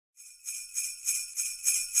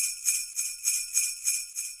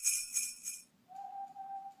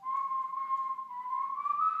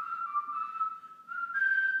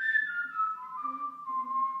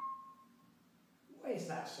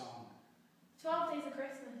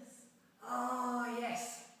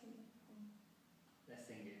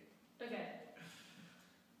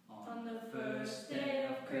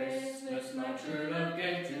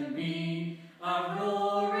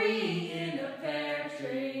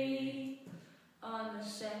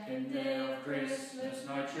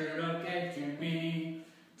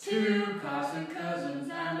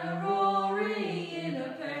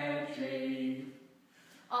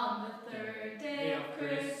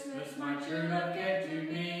love gave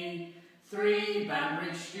to me. 3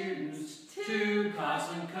 Banbridge students, 2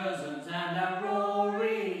 Carson cousins, and a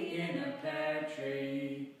Rory in a pear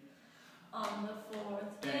tree. On the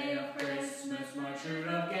 4th Day of Christmas, my true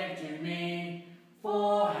love gave to me.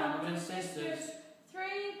 4 Hamilton sisters, 3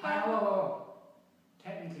 Oh,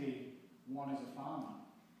 technically, one is a farmer.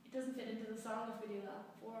 It doesn't fit into the song if we do that.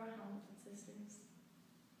 4 Hamilton sisters.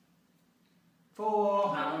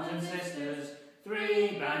 4 Hamilton sisters,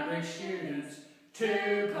 3 Banbridge students,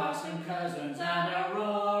 2 Carson cousins, and a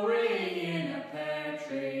Rory in a pear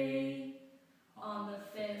tree. On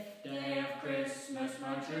the 5th Day of Christmas,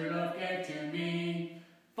 my true love gave to me.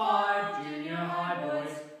 5 junior high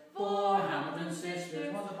boys, 4 Hamilton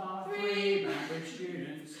sisters, One's a farmer. 3 Banbridge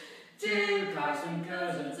students, 2 Carson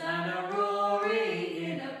cousins, and a Rory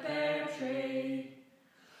in a pear tree.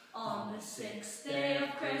 On the 6th Day of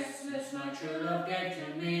Christmas, my true love gave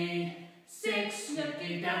to me. 6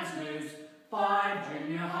 snooky dance moves, 5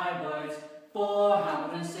 junior high boys, 4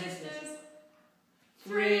 Hamilton sisters,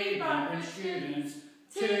 3 Banbridge students,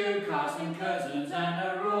 2 Carson cousins,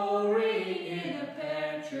 and a Rory in a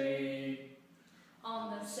pear tree.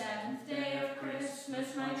 On the 7th Day of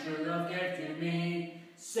Christmas, my true love gave to me.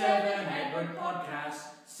 7 Edward podcasts,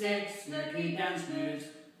 6 snooky dance moves,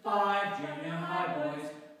 5 junior high boys,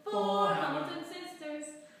 4 Hamilton sisters.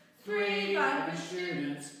 3 Banbridge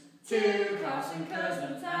students, 2 Carson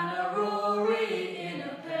cousins, and a Rory in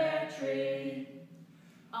a pear tree.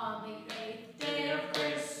 On the 8th Day of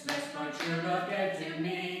Christmas, my true love gave to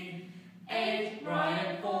me. 8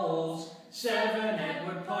 Brian Falls, 7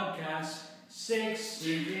 Edward podcasts, 6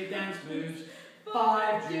 stupid dance moves,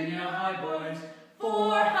 5 junior high boys,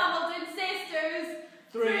 4 Hamilton sisters.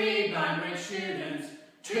 3 Banbridge students,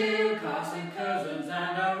 2 Carson cousins,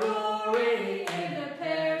 and a Rory in a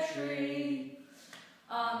pear tree.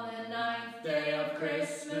 On the 9th Day of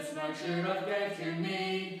Christmas, my true love gave to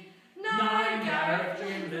me. 9 Gareth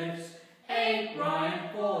Gimlets, 8 Ryan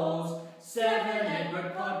Falls, 7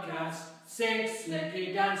 Edward podcasts, 6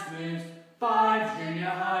 Snooky dance moves, 5 junior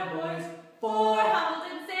high boys, 4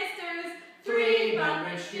 Hamilton sisters. 3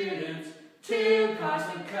 Banbridge students, 2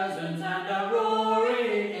 Carson cousins, and a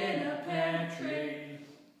Rory in a pear tree.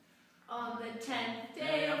 On the 10th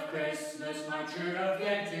Day of Christmas, my true love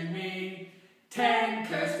gave to me. 10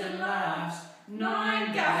 Kirsten laughs,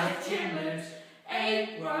 9 Gareth Gimlets,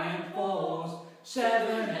 8 Ryan Falls,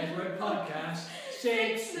 7 Edward podcasts,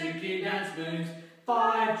 6 Snooky dance moves,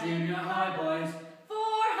 5 junior high boys, 4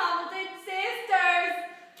 Hamilton sisters.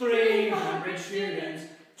 3 Banbridge students,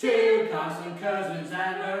 2 Carson cousins,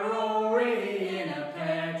 and a Rory in a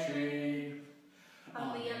pear tree.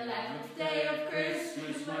 On the 11th Day of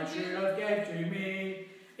Christmas, my true love gave to me.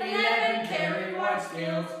 11 Kerry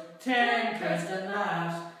Whitesfields, 10 Kirsten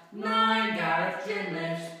laughs, 9 Gareth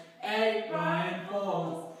Gimlets, 8 Ryan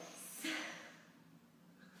Falls,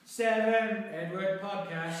 7 Edward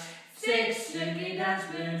podcasts, 6 Snooky dance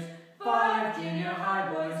moves, 5 junior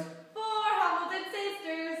high boys, 4 Hamilton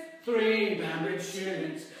sisters. 3 Banbridge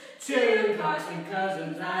students, 2 Carson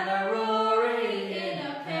cousins, and a Rory in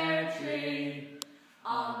a pear tree.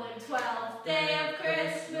 On the 12th Day of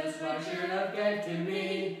Christmas, my true love gave to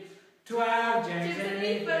me. 12 James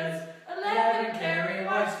Aoife, 11 Kerry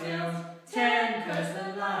Whitesfields, 10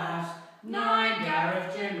 Kirsten laughs, 9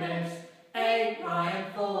 Gareth Gimlets, 8 Ryan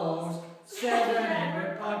Falls, 7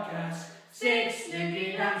 Edward podcasts, 6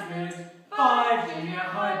 Snooky dance moves, 5 junior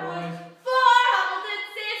high boys, 4 Hamilton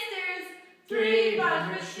sisters. 3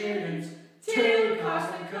 Banbridge students, 2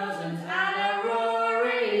 Carson cousins,